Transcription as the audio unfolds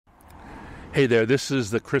Hey there, this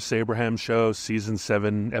is the Chris Abraham Show, Season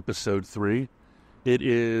 7, Episode 3. It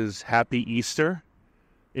is Happy Easter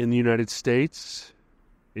in the United States.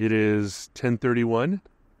 It is 10:31.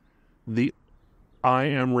 I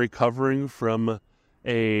am recovering from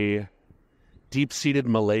a deep-seated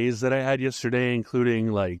malaise that I had yesterday,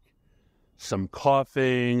 including, some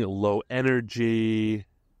coughing, low energy.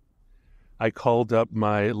 I called up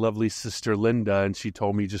my lovely sister Linda, and she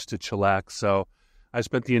told me just to chillax, so I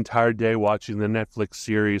spent the entire day watching the Netflix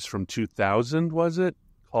series from 2000, was it?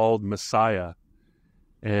 Called Messiah.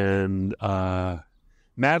 And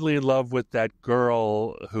madly in love with that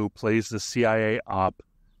girl who plays the CIA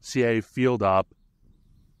field op.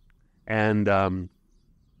 And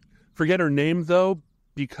forget her name, though,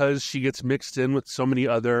 because she gets mixed in with so many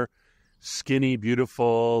other skinny,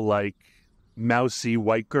 beautiful, mousy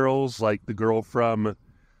white girls, like the girl from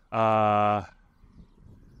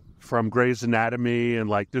Grey's Anatomy, and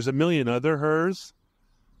there's a million other hers.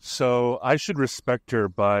 So I should respect her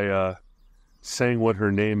by saying what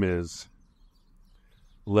her name is.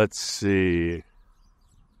 Let's see.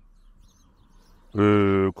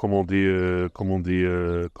 Comment dire.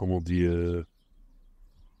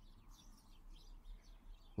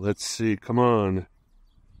 Let's see. Come on.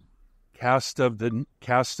 Cast of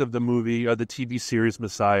the movie or the TV series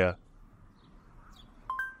Messiah.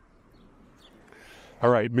 All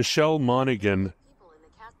right, Michelle Monaghan.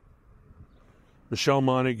 Michelle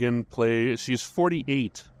Monaghan she's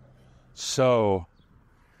 48. So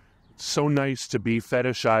nice to be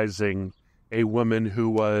fetishizing a woman who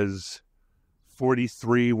was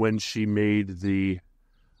 43 when she made the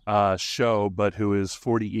show, but who is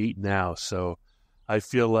 48 now. So I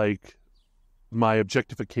feel like my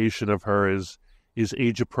objectification of her is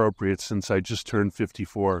age appropriate since I just turned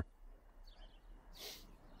 54.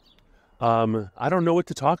 I don't know what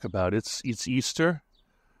to talk about. It's Easter.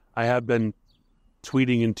 I have been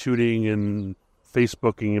tweeting and tooting and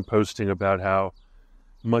Facebooking and posting about how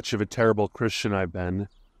much of a terrible Christian I've been.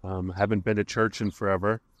 Haven't been to church in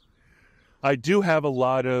forever. I do have a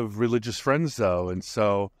lot of religious friends, though, and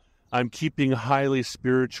so I'm keeping highly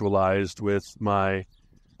spiritualized with my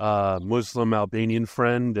Muslim Albanian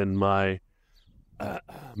friend and my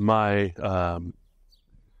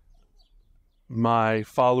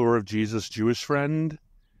follower of Jesus Jewish friend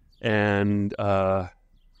and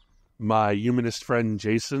my humanist friend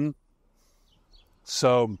Jason.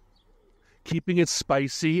 So keeping it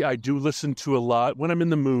spicy. I do listen to a lot when I'm in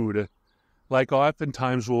the mood.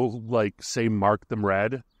 Oftentimes we'll say mark them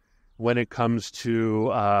red when it comes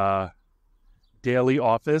to Daily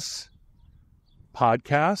Office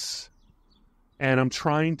podcasts. And I'm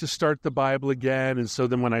trying to start the Bible again. And so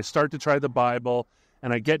then when I start to try the Bible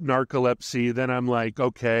and I get narcolepsy, then I'm like,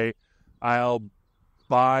 okay, I'll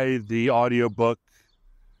buy the audiobook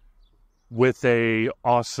with a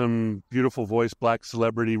awesome, beautiful voice, black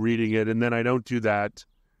celebrity reading it, and then I don't do that.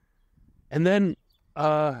 And then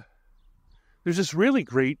there's this really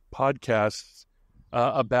great podcast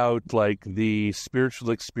about the spiritual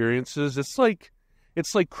experiences. It's like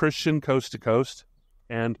Christian Coast to Coast,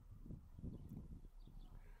 and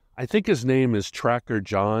I think his name is Tracker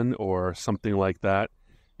John or something like that.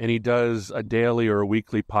 And he does a daily or a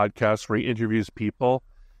weekly podcast where he interviews people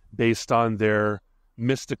based on their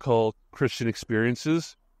mystical Christian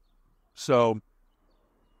experiences. So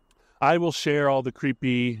I will share all the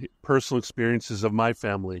creepy personal experiences of my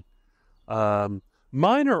family. Mine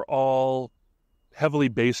are all heavily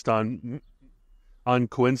based on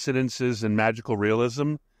coincidences and magical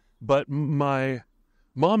realism, but my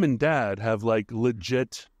mom and dad have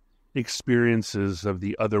legit experiences of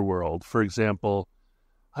the other world. For example,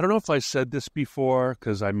 I don't know if I said this before,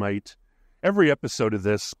 because I might. Every episode of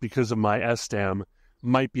this, because of my SDAM,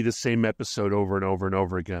 might be the same episode over and over and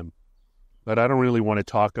over again. But I don't really want to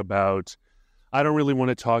talk about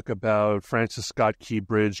Francis Scott Key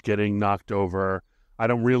Bridge getting knocked over. I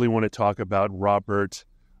don't really want to talk about Robert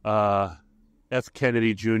F.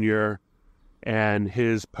 Kennedy Jr. and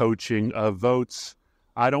his poaching of votes.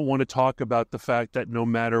 I don't want to talk about the fact that no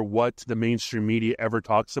matter what the mainstream media ever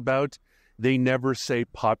talks about, they never say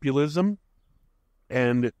populism.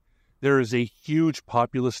 And there is a huge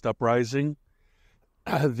populist uprising.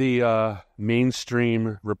 The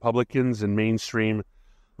mainstream Republicans and mainstream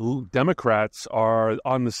Democrats are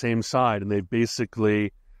on the same side, and they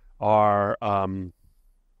basically are, I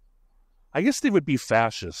guess they would be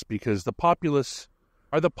fascists, because the populists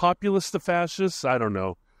the fascists? I don't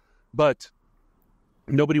know. But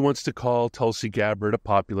nobody wants to call Tulsi Gabbard a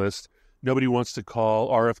populist. Nobody wants to call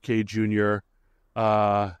RFK Jr.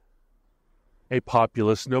 A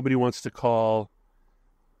populist. Nobody wants to call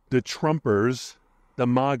the Trumpers, the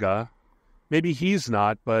MAGA, maybe he's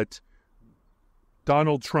not, but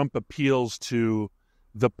Donald Trump appeals to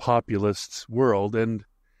the populist world. And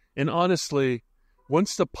honestly,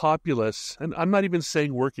 once the populists, and I'm not even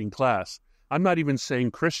saying working class, I'm not even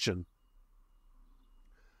saying Christian,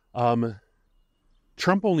 Trump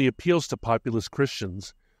only appeals to populist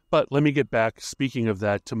Christians. But let me get back, speaking of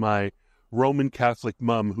that, to my Roman Catholic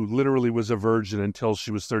mom, who literally was a virgin until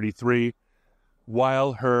she was 33,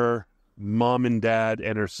 while her mom and dad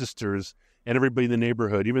and her sisters and everybody in the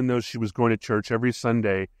neighborhood, even though she was going to church every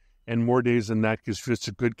Sunday and more days than that because she was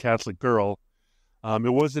a good Catholic girl,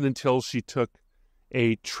 it wasn't until she took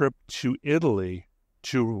a trip to Italy,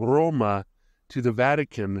 to Roma, to the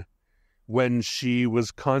Vatican, when she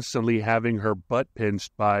was constantly having her butt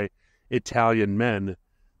pinched by Italian men,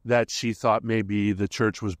 that she thought maybe the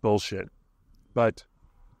church was bullshit. But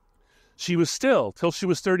she was still, till she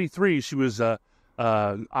was 33, she was a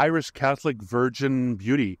Irish Catholic virgin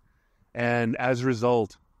beauty. And as a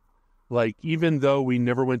result, like, even though we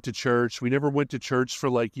never went to church for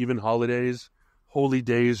like even holidays, holy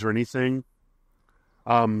days or anything,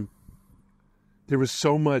 there was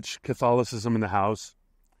so much Catholicism in the house.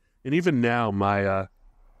 And even now,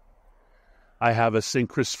 I have a St.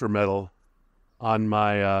 Christopher medal on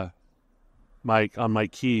my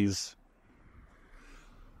keys,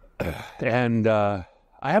 and I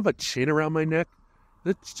have a chain around my neck.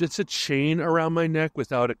 It's a chain around my neck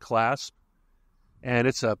without a clasp, and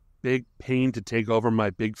it's a big pain to take over my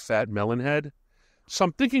big fat melon head. So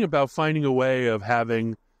I'm thinking about finding a way of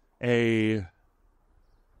having a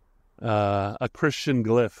Christian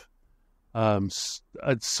glyph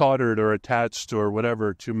soldered or attached or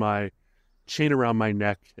whatever to my chain around my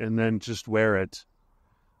neck, and then just wear it.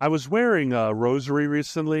 I was wearing a rosary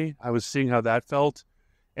recently. I was seeing how that felt,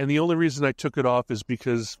 and the only reason I took it off is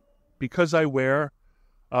because I wear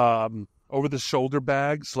over-the-shoulder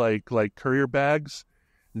bags, like courier bags.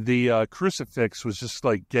 The crucifix was just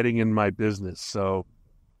like getting in my business, so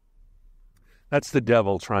that's the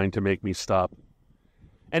devil trying to make me stop.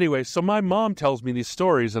 Anyway, so my mom tells me these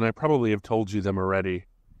stories, and I probably have told you them already.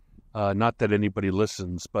 Not that anybody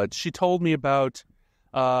listens, but she told me about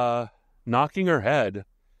knocking her head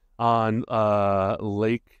on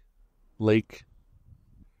lake.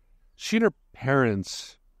 She and her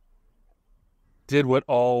parents did what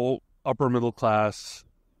all upper middle class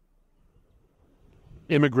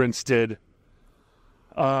immigrants did.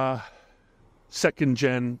 Second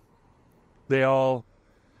gen. They all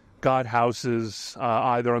got houses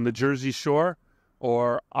either on the Jersey Shore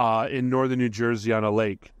or in northern New Jersey on a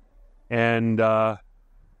lake. And I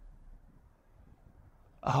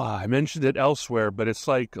mentioned it elsewhere, but it's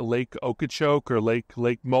like Lake Okeechobee or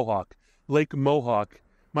Lake Mohawk. Lake Mohawk.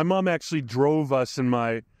 My mom actually drove us in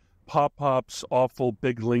my Pop-Pop's awful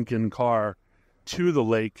big Lincoln car to the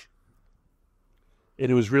lake.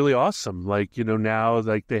 And it was really awesome. Like, now,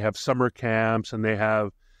 like, they have summer camps and they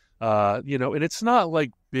have, and it's not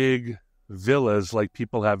like big villas like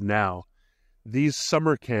people have now. These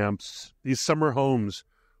summer camps, these summer homes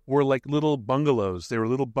were like little bungalows. They were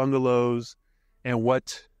little bungalows. And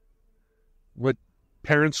what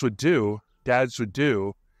parents would do, dads would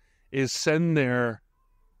do, is send their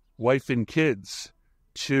wife and kids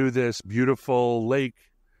to this beautiful lake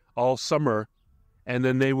all summer, and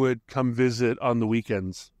then they would come visit on the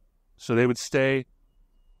weekends. So they would stay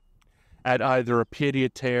at either a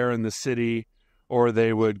pied-à-terre in the city, or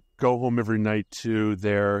they would go home every night to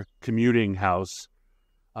their commuting house.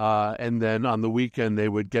 And then on the weekend, they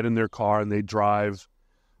would get in their car and they'd drive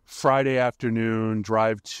Friday afternoon,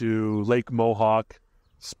 drive to Lake Mohawk,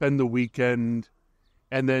 spend the weekend,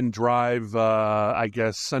 and then drive,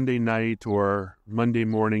 Sunday night or Monday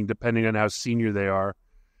morning, depending on how senior they are,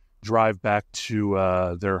 drive back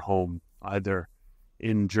to their home, either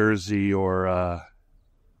in Jersey or...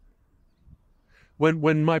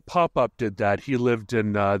 When my pop-up did that, they lived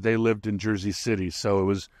in Jersey City, so it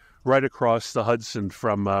was right across the Hudson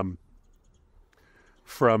from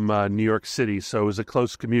New York City, so it was a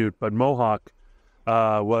close commute. But Mohawk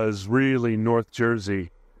was really North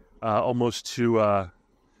Jersey, almost to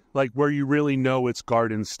like where you really know it's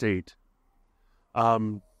Garden State.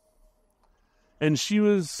 And she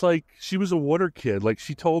was a water kid. Like,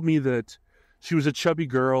 she told me that she was a chubby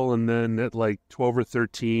girl, and then at like 12 or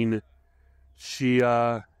 13, she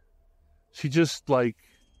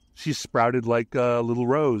sprouted like a little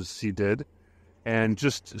rose. She did, and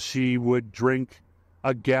she would drink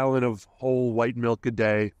a gallon of whole white milk a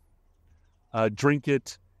day. Drink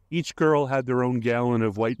it. Each girl had their own gallon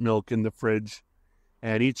of white milk in the fridge,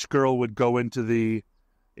 and each girl would go into the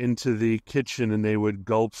kitchen and they would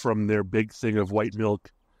gulp from their big thing of white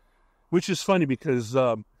milk, which is funny because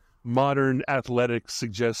modern athletics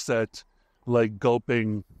suggests that like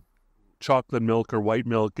gulping chocolate milk or white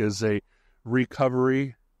milk is a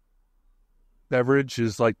recovery beverage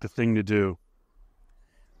is like the thing to do.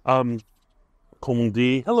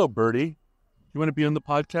 Condi. Hello, Birdie. You want to be on the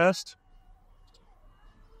podcast?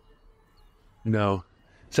 No.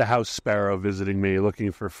 It's a house sparrow visiting me,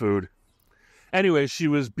 looking for food. Anyway, she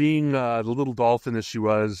was being the little dolphin that she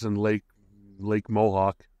was in Lake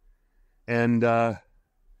Mohawk. And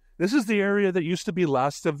this is the area that used to be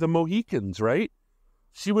Last of the Mohicans, right?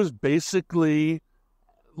 She was basically,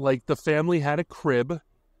 like, the family had a crib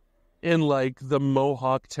in, like, the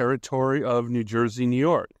Mohawk territory of New Jersey, New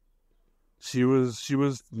York. She was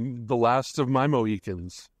the last of my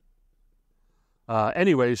Mohicans.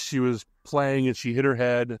 Anyway, she was playing and she hit her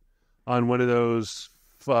head on one of those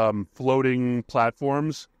floating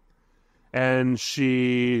platforms, and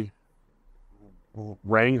she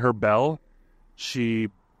rang her bell. She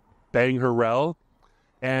banged her rel,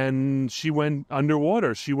 and she went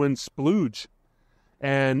underwater. She went splooge,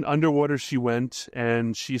 and underwater she went.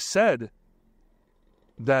 And she said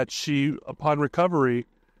that she, upon recovery,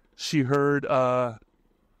 she heard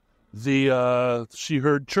she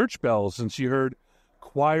heard church bells, and she heard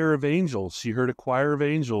choir of angels. She heard a choir of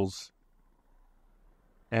angels.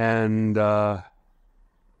 And I'm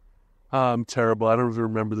terrible. I don't even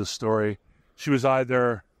remember the story. She was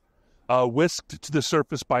either whisked to the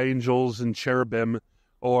surface by angels and cherubim,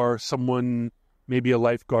 or someone, maybe a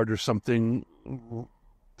lifeguard or something,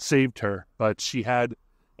 saved her. But she had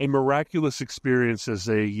a miraculous experience as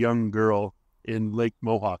a young girl in Lake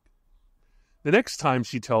Mohawk. The next time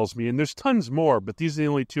she tells me, and there's tons more, but these are the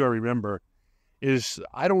only two I remember, is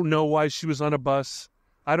I don't know why she was on a bus.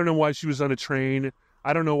 I don't know why she was on a train.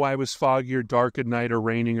 I don't know why it was foggy or dark at night or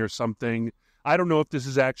raining or something. I don't know if this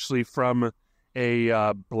is actually from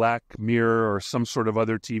a Black Mirror or some sort of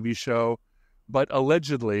other TV show. But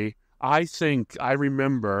allegedly, I think I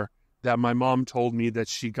remember that my mom told me that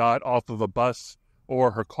she got off of a bus,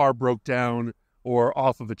 or her car broke down, or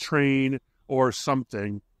off of a train or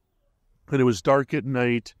something. And it was dark at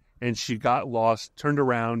night, and she got lost, turned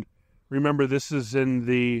around. Remember, this is in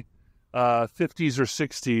the 50s or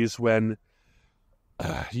 60s when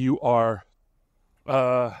you are,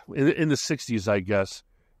 in the 60s, I guess,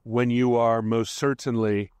 when you are most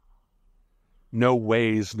certainly no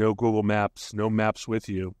Waze, no Google Maps, no maps with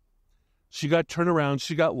you. She got turned around,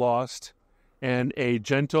 she got lost, and a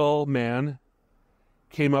gentle man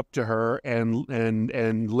came up to her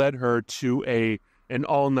and led her to an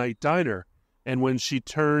all-night diner. And when she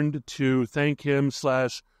turned to thank him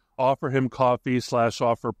 / offer him coffee /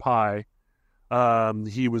 offer pie,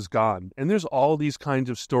 he was gone. And there's all these kinds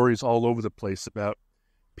of stories all over the place about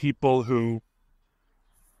people who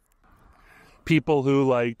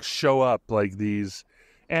like show up like these.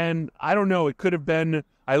 And I don't know, it could have been,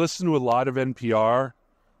 I listen to a lot of NPR,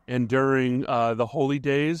 and during the holy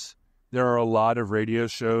days, there are a lot of radio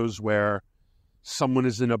shows where someone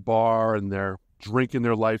is in a bar and they're drinking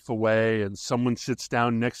their life away, and someone sits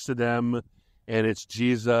down next to them, and it's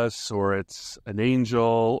Jesus, or it's an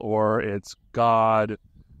angel, or it's God,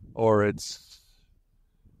 or it's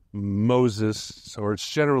Moses, or it's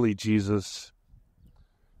generally Jesus,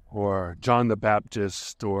 or John the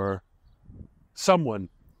Baptist, or someone.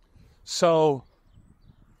 So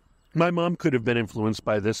my mom could have been influenced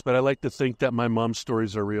by this, but I like to think that my mom's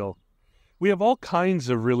stories are real. We have all kinds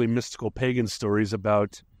of really mystical pagan stories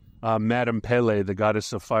about Madame Pele, the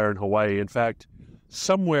goddess of fire in Hawaii. In fact,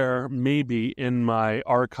 somewhere maybe in my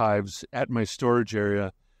archives at my storage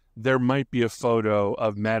area, there might be a photo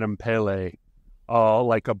of Madame Pele,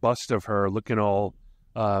 like a bust of her looking all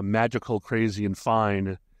magical, crazy, and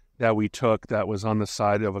fine, that we took that was on the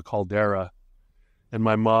side of a caldera. And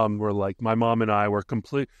my mom and I were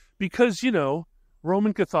complete, because, you know,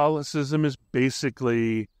 Roman Catholicism is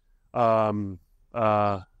basically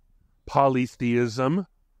polytheism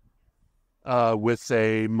with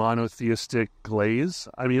a monotheistic glaze.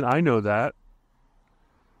 I mean, I know that.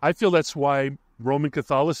 I feel that's why Roman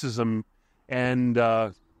Catholicism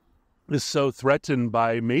is so threatened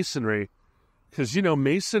by Masonry. Because, you know,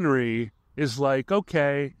 Masonry is like,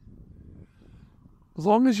 okay, as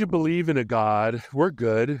long as you believe in a God, we're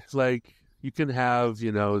good. Like, you can have,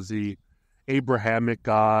 you know, the Abrahamic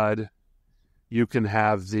God. You can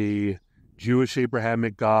have the Jewish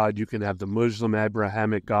Abrahamic God. You can have the Muslim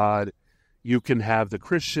Abrahamic God. You can have the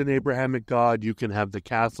Christian Abrahamic God. You can have the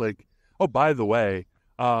Catholic. Oh, by the way,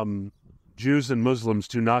 Jews and Muslims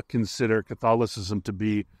do not consider Catholicism to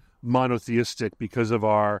be monotheistic because of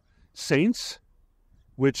our saints,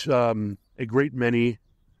 which a great many,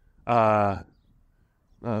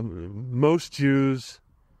 most Jews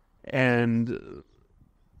and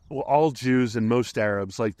all Jews and most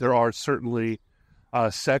Arabs. Like, there are certainly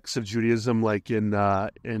sects of Judaism, like in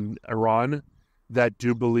Iran, that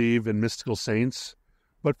do believe in mystical saints.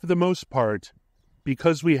 But for the most part,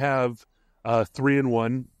 because we have three in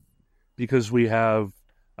one, because we have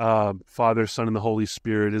Father, Son, and the Holy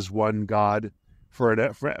Spirit is one God for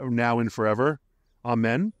now and forever.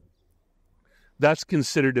 Amen. That's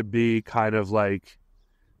considered to be kind of like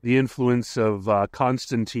the influence of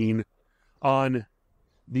Constantine on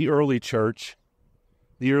the early church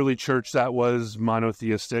that was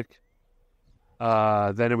monotheistic.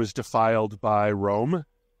 Then it was defiled by Rome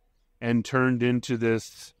and turned into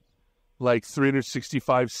this like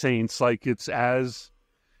 365 saints. Like, it's as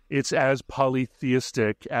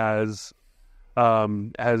polytheistic as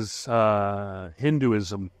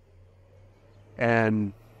Hinduism,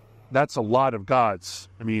 and that's a lot of gods.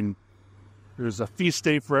 I mean, there's a feast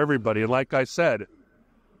day for everybody. And like I said,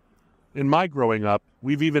 in my growing up,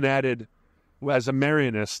 we've even added, as a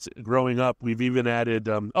Marianist growing up, we've even added,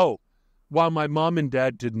 while my mom and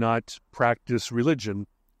dad did not practice religion,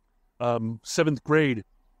 7th grade,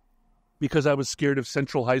 because I was scared of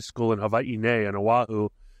Central High School in Hawaii in Oahu,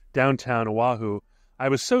 downtown Oahu, I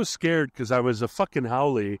was so scared because I was a fucking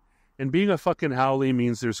haole, and being a fucking haole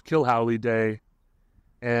means there's Kill Haole Day,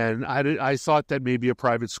 and I thought that maybe a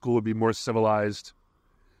private school would be more civilized.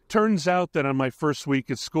 Turns out that on my first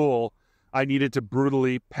week at school, I needed to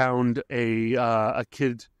brutally pound a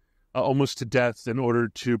kid almost to death in order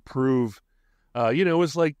to prove, it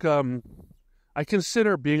was like, I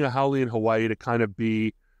consider being a haole in Hawaii to kind of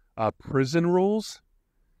be prison rules.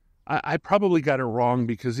 I probably got it wrong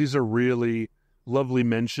because these are really lovely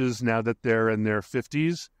mensches now that they're in their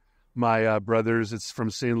 50s. My brothers, it's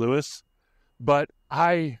from St. Louis. But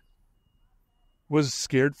I was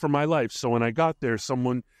scared for my life. So when I got there,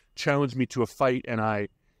 someone challenged me to a fight, and I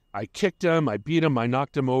kicked him, I beat him, I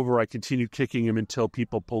knocked him over, I continued kicking him until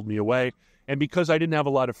people pulled me away. And because I didn't have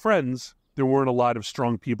a lot of friends, there weren't a lot of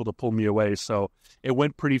strong people to pull me away. So it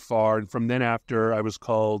went pretty far. And from then after, I was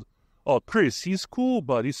called, "Oh, Chris, he's cool,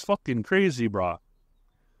 but he's fucking crazy, brah."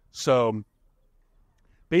 So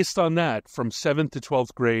based on that, from 7th to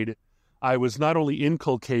 12th grade, I was not only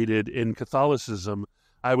inculcated in Catholicism,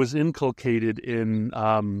 I was inculcated in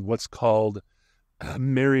what's called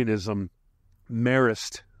Marianism,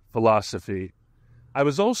 Marist philosophy. I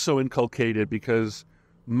was also inculcated because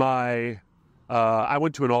I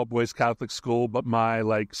went to an all-boys Catholic school, but my,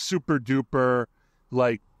 like, super-duper,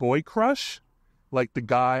 like, boy crush, like the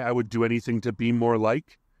guy I would do anything to be more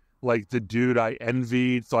like the dude I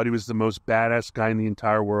envied, thought he was the most badass guy in the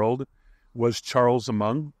entire world, was Charles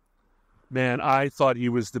Among. Man, I thought he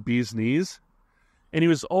was the bee's knees. And he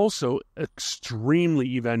was also extremely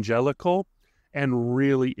evangelical and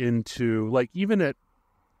really into, like, even at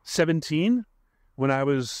 17, when I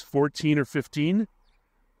was 14 or 15,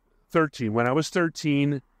 13. When I was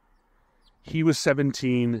 13, he was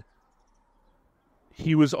 17.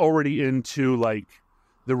 He was already into, like,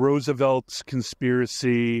 the Roosevelt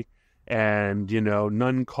conspiracy and,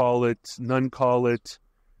 none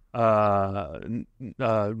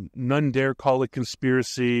dare call it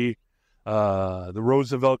conspiracy, the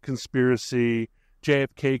Roosevelt conspiracy,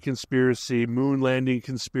 JFK conspiracy, moon landing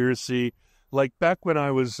conspiracy. Like, back when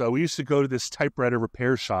I was, we used to go to this typewriter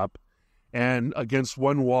repair shop, and against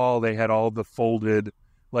one wall they had all the folded,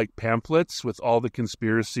 like, pamphlets with all the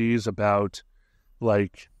conspiracies about,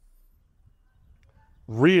 like,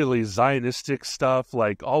 really Zionistic stuff,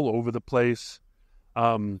 like, all over the place.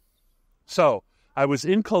 So I was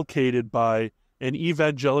inculcated by an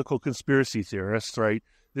evangelical conspiracy theorist, right?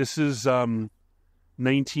 This is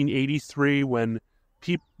 1983 when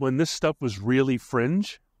this stuff was really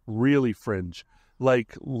fringe,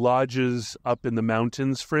 like lodges up in the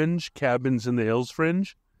mountains fringe, cabins in the hills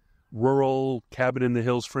fringe, rural cabin in the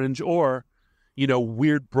hills fringe, or,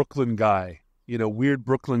 weird Brooklyn guy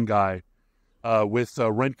with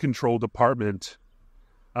a rent-controlled apartment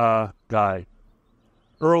guy.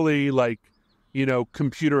 Early, like,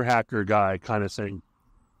 computer hacker guy kind of thing.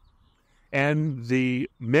 And the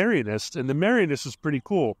Marianist was pretty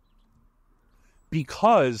cool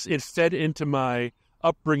because it fed into my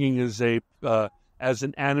upbringing as an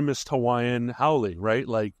animist Hawaiian haole, right?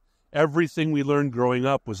 Like, everything we learned growing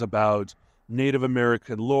up was about Native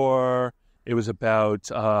American lore. It was about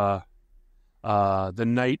the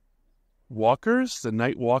night watchmen.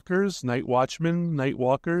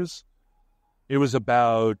 It was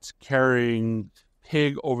about carrying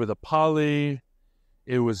pig over the pali.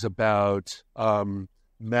 It was about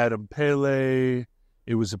Madame Pele.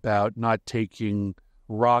 It was about not taking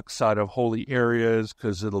rocks out of holy areas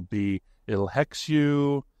because it'll hex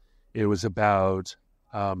you. It was about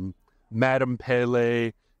Madame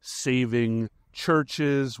Pele saving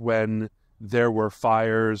churches when there were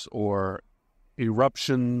fires or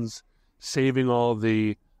eruptions, saving all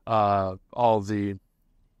the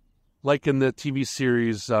like in the TV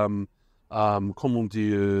series comment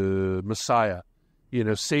dit Messiah,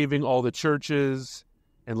 saving all the churches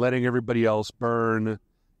and letting everybody else burn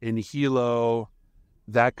in Hilo,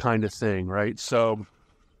 that kind of thing, right? So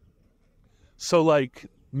like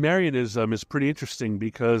Marianism is pretty interesting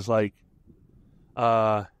because like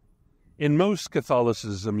in most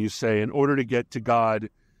Catholicism you say in order to get to God,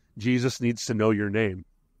 Jesus needs to know your name.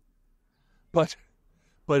 But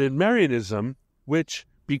in Marianism, which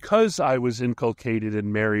because I was inculcated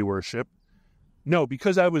in Mary worship,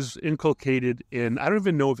 because I was inculcated in, I don't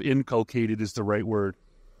even know if inculcated is the right word.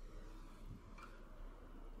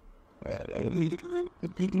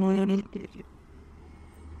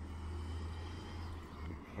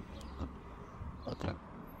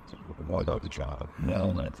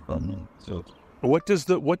 What does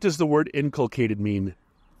the word inculcated mean?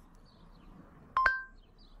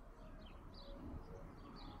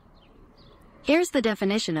 Here's the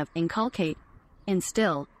definition of inculcate.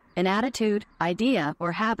 Instill, an attitude, idea,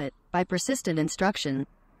 or habit by persistent instruction.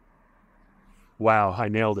 Wow, I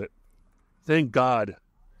nailed it. Thank God.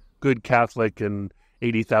 Good Catholic and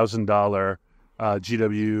 $80,000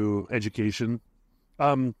 GW education.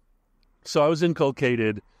 So I was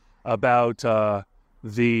inculcated about the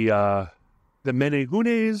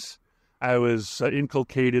Menehunes. I was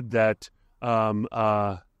inculcated that there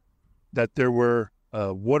were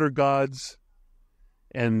water gods,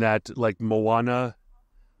 and that like Moana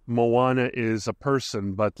is a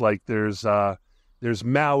person, but like there's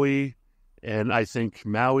Maui, and I think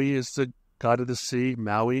Maui is the god of the sea.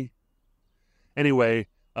 Maui. Anyway,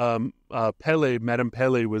 Pele, Madame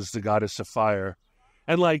Pele was the goddess of fire.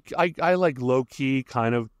 And like I like low key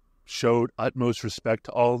kind of showed utmost respect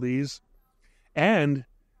to all these. And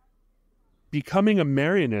becoming a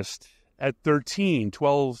Marianist at 13,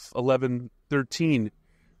 12, 11, 13,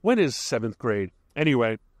 when is 7th grade?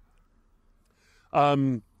 Anyway,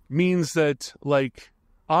 means that like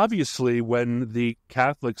obviously when the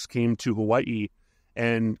Catholics came to Hawaii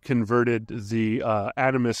and converted the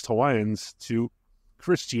animist Hawaiians to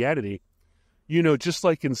Christianity, just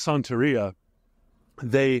like in Santeria,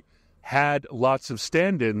 they had lots of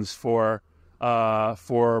stand-ins for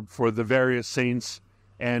the various saints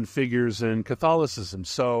and figures in Catholicism.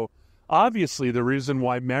 So obviously the reason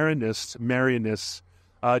why Marianists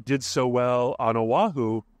did so well on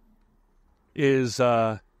Oahu is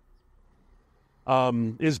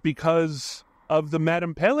because of the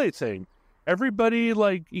Madame Pele thing. Everybody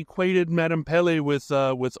like equated Madame Pele with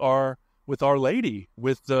Our Lady,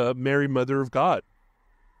 with the Mary Mother of God.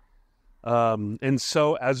 And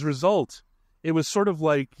so as a result, it was sort of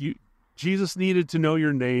like Jesus needed to know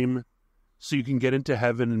your name so you can get into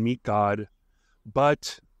heaven and meet God.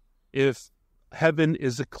 But if heaven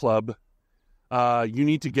is a club, you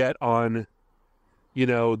need to get on,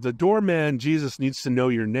 the doorman. Jesus needs to know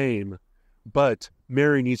your name, but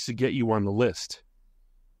Mary needs to get you on the list,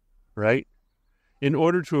 right? In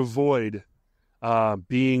order to avoid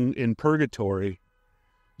being in purgatory,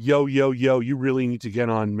 you really need to get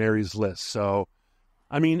on Mary's list. So,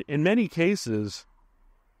 I mean, in many cases,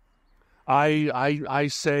 I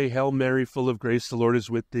say, Hail Mary, full of grace, the Lord is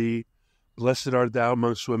with thee. Blessed art thou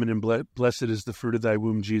amongst women, and blessed is the fruit of thy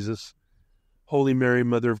womb, Jesus. Holy Mary,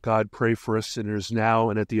 Mother of God, pray for us sinners now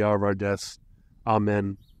and at the hour of our death.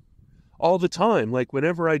 Amen. All the time, like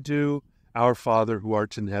whenever I do, Our Father who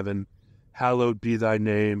art in heaven, hallowed be thy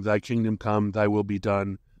name, thy kingdom come, thy will be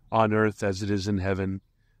done, on earth as it is in heaven.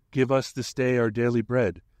 Give us this day our daily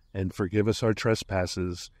bread, and forgive us our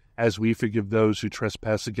trespasses, as we forgive those who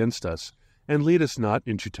trespass against us. And lead us not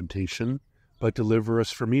into temptation, but deliver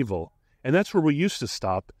us from evil. And that's where we used to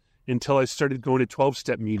stop until I started going to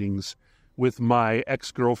 12-step meetings with my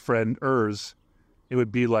ex-girlfriend, Urs. It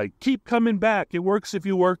would be like, keep coming back. It works if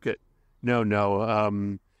you work it.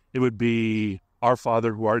 No. It would be, Our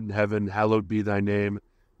Father who art in heaven, hallowed be thy name.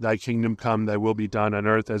 Thy kingdom come, thy will be done on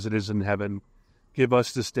earth as it is in heaven. Give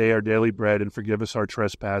us this day our daily bread, and forgive us our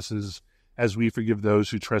trespasses, as we forgive those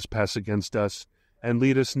who trespass against us. And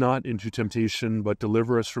lead us not into temptation, but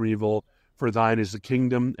deliver us from evil. For thine is the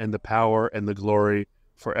kingdom, and the power, and the glory,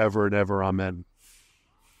 forever and ever. Amen.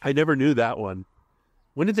 I never knew that one.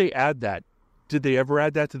 When did they add that? Did they ever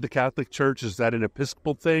add that to the Catholic Church? Is that an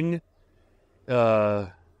Episcopal thing? When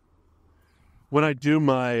I do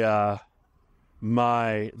the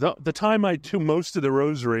time I do most of the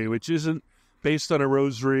rosary, which isn't based on a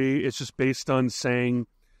rosary, it's just based on saying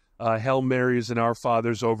Hail Marys and Our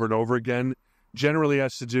Fathers over and over again generally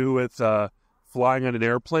has to do with flying on an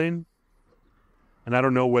airplane. And I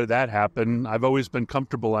don't know where that happened. I've always been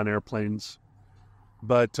comfortable on airplanes.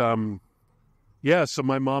 But, yeah, so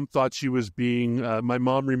my mom thought she was my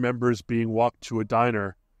mom remembers being walked to a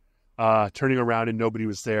diner, turning around and nobody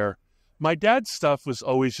was there. My dad's stuff was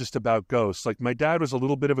always just about ghosts. Like, my dad was a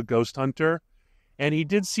little bit of a ghost hunter, and he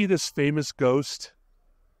did see this famous ghost.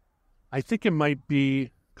 I think it might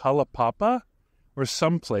be Kalapapa or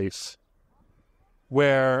someplace,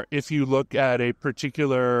 where if you look at a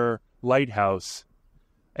particular lighthouse,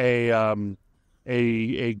 a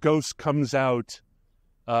ghost comes out,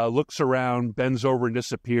 looks around, bends over and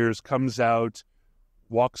disappears, comes out,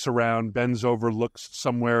 walks around, bends over, looks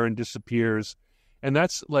somewhere and disappears. And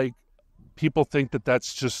that's like, people think that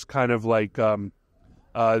that's just kind of like the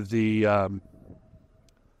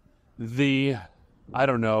I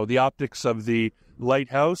don't know, the optics of the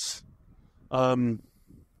lighthouse. But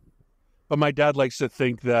my dad likes to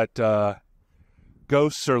think that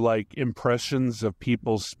ghosts are like impressions of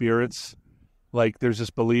people's spirits. Like, there's this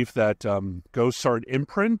belief that ghosts are an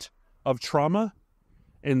imprint of trauma.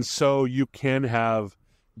 And so you can have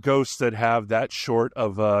ghosts that have that short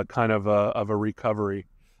of a kind of a recovery.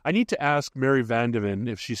 I need to ask Mary Vandeven,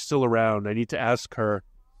 if she's still around, I need to ask her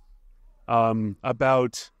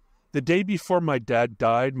about the day before my dad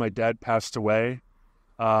died. My dad passed away.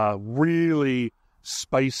 Really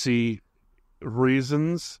spicy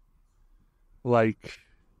reasons. Like,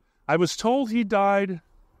 I was told he died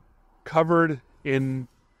covered in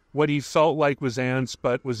what he felt like was ants,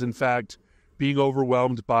 but was in fact being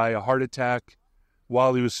overwhelmed by a heart attack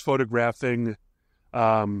while he was photographing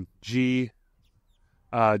General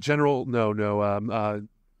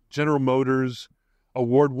Motors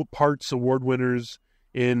award winners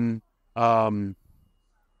in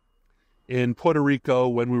Puerto Rico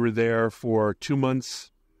when we were there for 2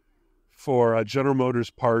 months for General Motors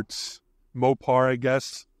parts, Mopar, I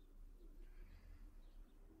guess.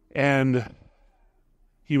 And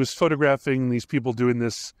he was photographing these people doing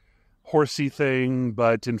this horsey thing,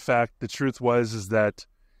 but in fact, the truth is that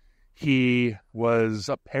he was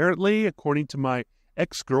apparently, according to my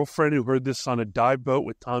ex-girlfriend who heard this on a dive boat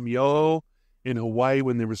with Tom Yoho in Hawaii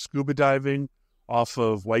when they were scuba diving off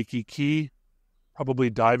of Waikiki, probably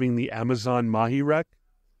diving the Amazon Mahi wreck,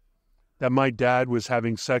 that my dad was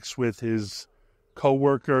having sex with his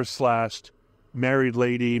co-worker / married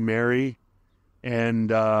lady, Mary,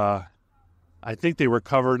 and I think they were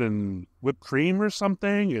covered in whipped cream or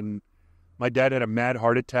something, and my dad had a mad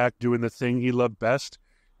heart attack doing the thing he loved best,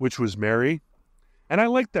 which was Mary. And I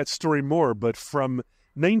like that story more, but from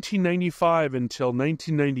 1995 until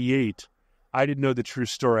 1998, I didn't know the true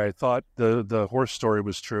story. I thought the horse story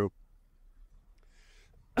was true.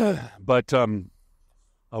 But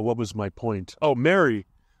what was my point? Oh, Mary,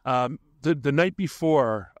 the night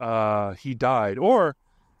before he died, or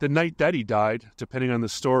the night that he died, depending on the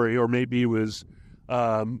story, or maybe it was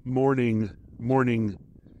morning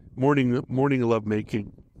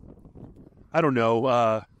lovemaking. I don't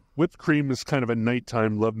know. Whipped cream is kind of a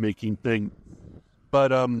nighttime lovemaking thing.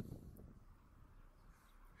 But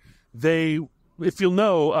if you'll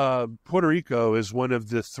know, Puerto Rico is one of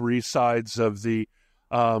the three sides of the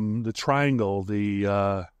triangle,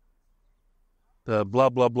 the blah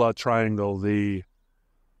blah blah triangle, you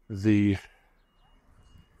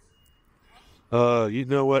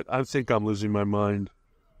know what? I think I'm losing my mind.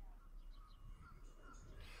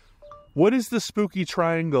 What is the spooky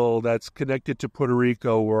triangle that's connected to Puerto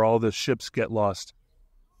Rico where all the ships get lost?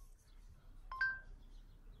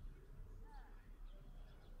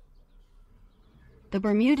 The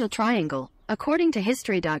Bermuda Triangle. According to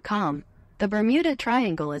History.com, the Bermuda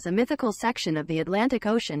Triangle is a mythical section of the Atlantic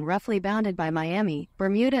Ocean roughly bounded by Miami,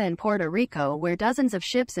 Bermuda, and Puerto Rico, where dozens of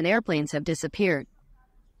ships and airplanes have disappeared.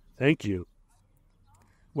 Thank you.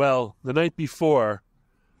 Well, the night before,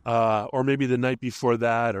 or maybe the night before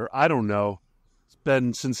that, or I don't know. It's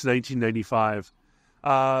been since 1995.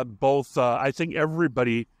 I think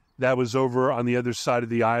everybody that was over on the other side of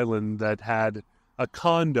the island that had a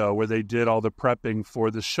condo where they did all the prepping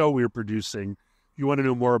for the show we were producing. If you want to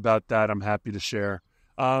know more about that, I'm happy to share.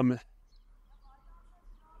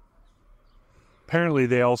 Apparently,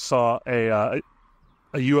 they all saw a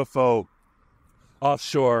UFO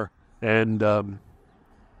offshore, and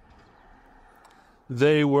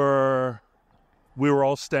we were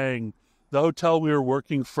all staying. The hotel we were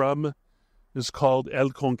working from is called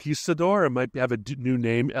El Conquistador. It might have a new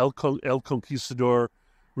name, El Conquistador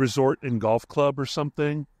Resort and Golf Club or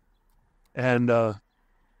something. And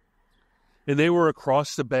they were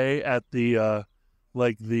across the bay at the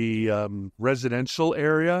like the residential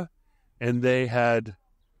area, and they had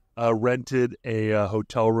rented a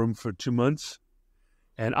hotel room for 2 months,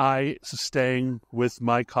 and I was staying with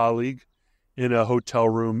my colleague in a hotel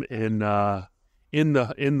room in the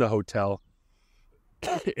hotel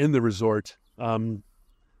in the resort.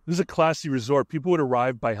 This is a classy resort. People would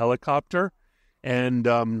arrive by helicopter, and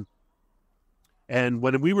when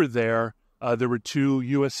we were there were 2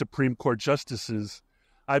 U.S. Supreme Court justices.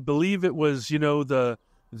 I believe it was, the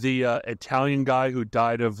Italian guy who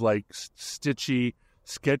died of like sketchy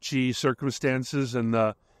circumstances,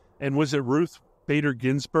 and was it Ruth Bader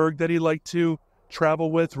Ginsburg that he liked to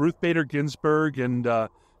travel with? Ruth Bader Ginsburg and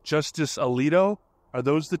Justice Alito, are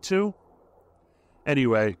those the 2?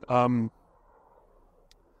 Anyway,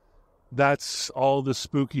 that's all the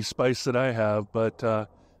spooky spice that I have, but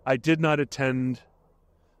I did not attend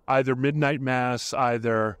either midnight mass,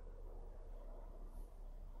 either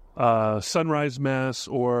sunrise mass,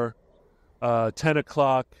 or 10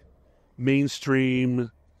 o'clock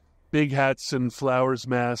mainstream big hats and flowers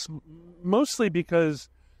mass, mostly because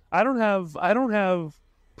I don't have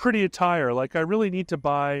pretty attire. Like, I really need to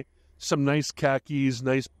buy some nice khakis,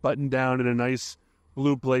 nice button down, and a nice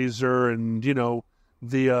blue blazer, and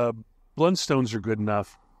the Blundstones are good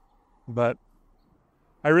enough, but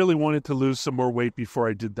I really wanted to lose some more weight before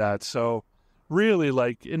I did that. So really,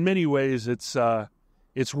 like, in many ways, it's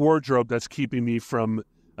wardrobe that's keeping me from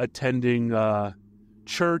attending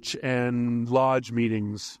church and lodge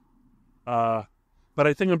meetings. But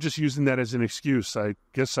I think I'm just using that as an excuse. I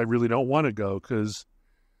guess I really don't want to go, because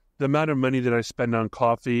the amount of money that I spend on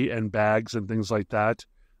coffee and bags and things like that,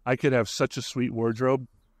 I could have such a sweet wardrobe.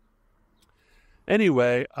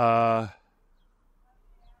 Anyway, I'm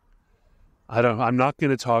not going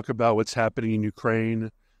to talk about what's happening in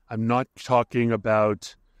Ukraine. I'm not talking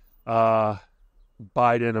about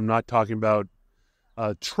Biden. I'm not talking about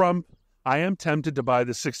Trump. I am tempted to buy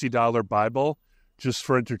the $60 Bible just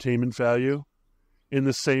for entertainment value, in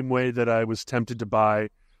the same way that I was tempted to buy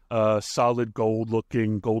solid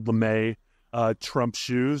gold-looking, gold lame Trump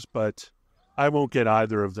shoes, but I won't get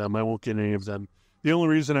either of them. I won't get any of them. The only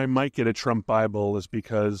reason I might get a Trump Bible is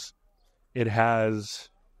because it's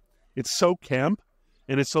so camp,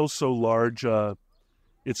 and it's also large.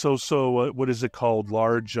 It's also, what is it called?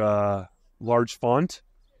 Large font.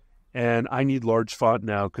 And I need large font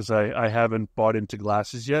now, because I haven't bought into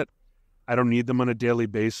glasses yet. I don't need them on a daily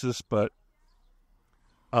basis, but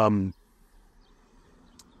I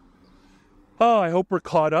hope we're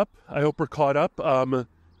caught up.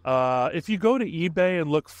 If you go to eBay and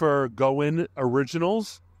look for Goin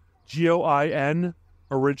Originals, Goin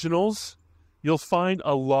Originals, you'll find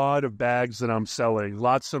a lot of bags that I'm selling,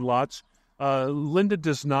 lots and lots. Linda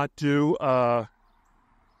does not do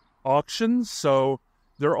auctions, so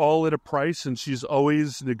they're all at a price, and she's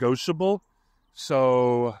always negotiable.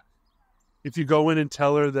 So if you go in and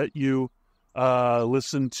tell her that you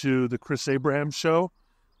listen to the Chris Abraham show,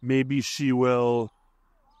 maybe she will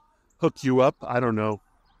hook you up. I don't know.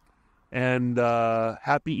 And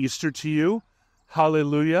happy Easter to you.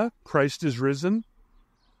 Hallelujah. Christ is risen.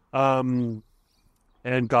 And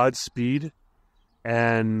Godspeed.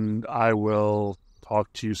 And I will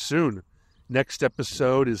talk to you soon. Next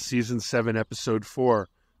episode is Season 7, Episode 4.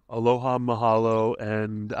 Aloha, mahalo,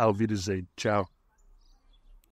 and auf Wiedersehen. Ciao.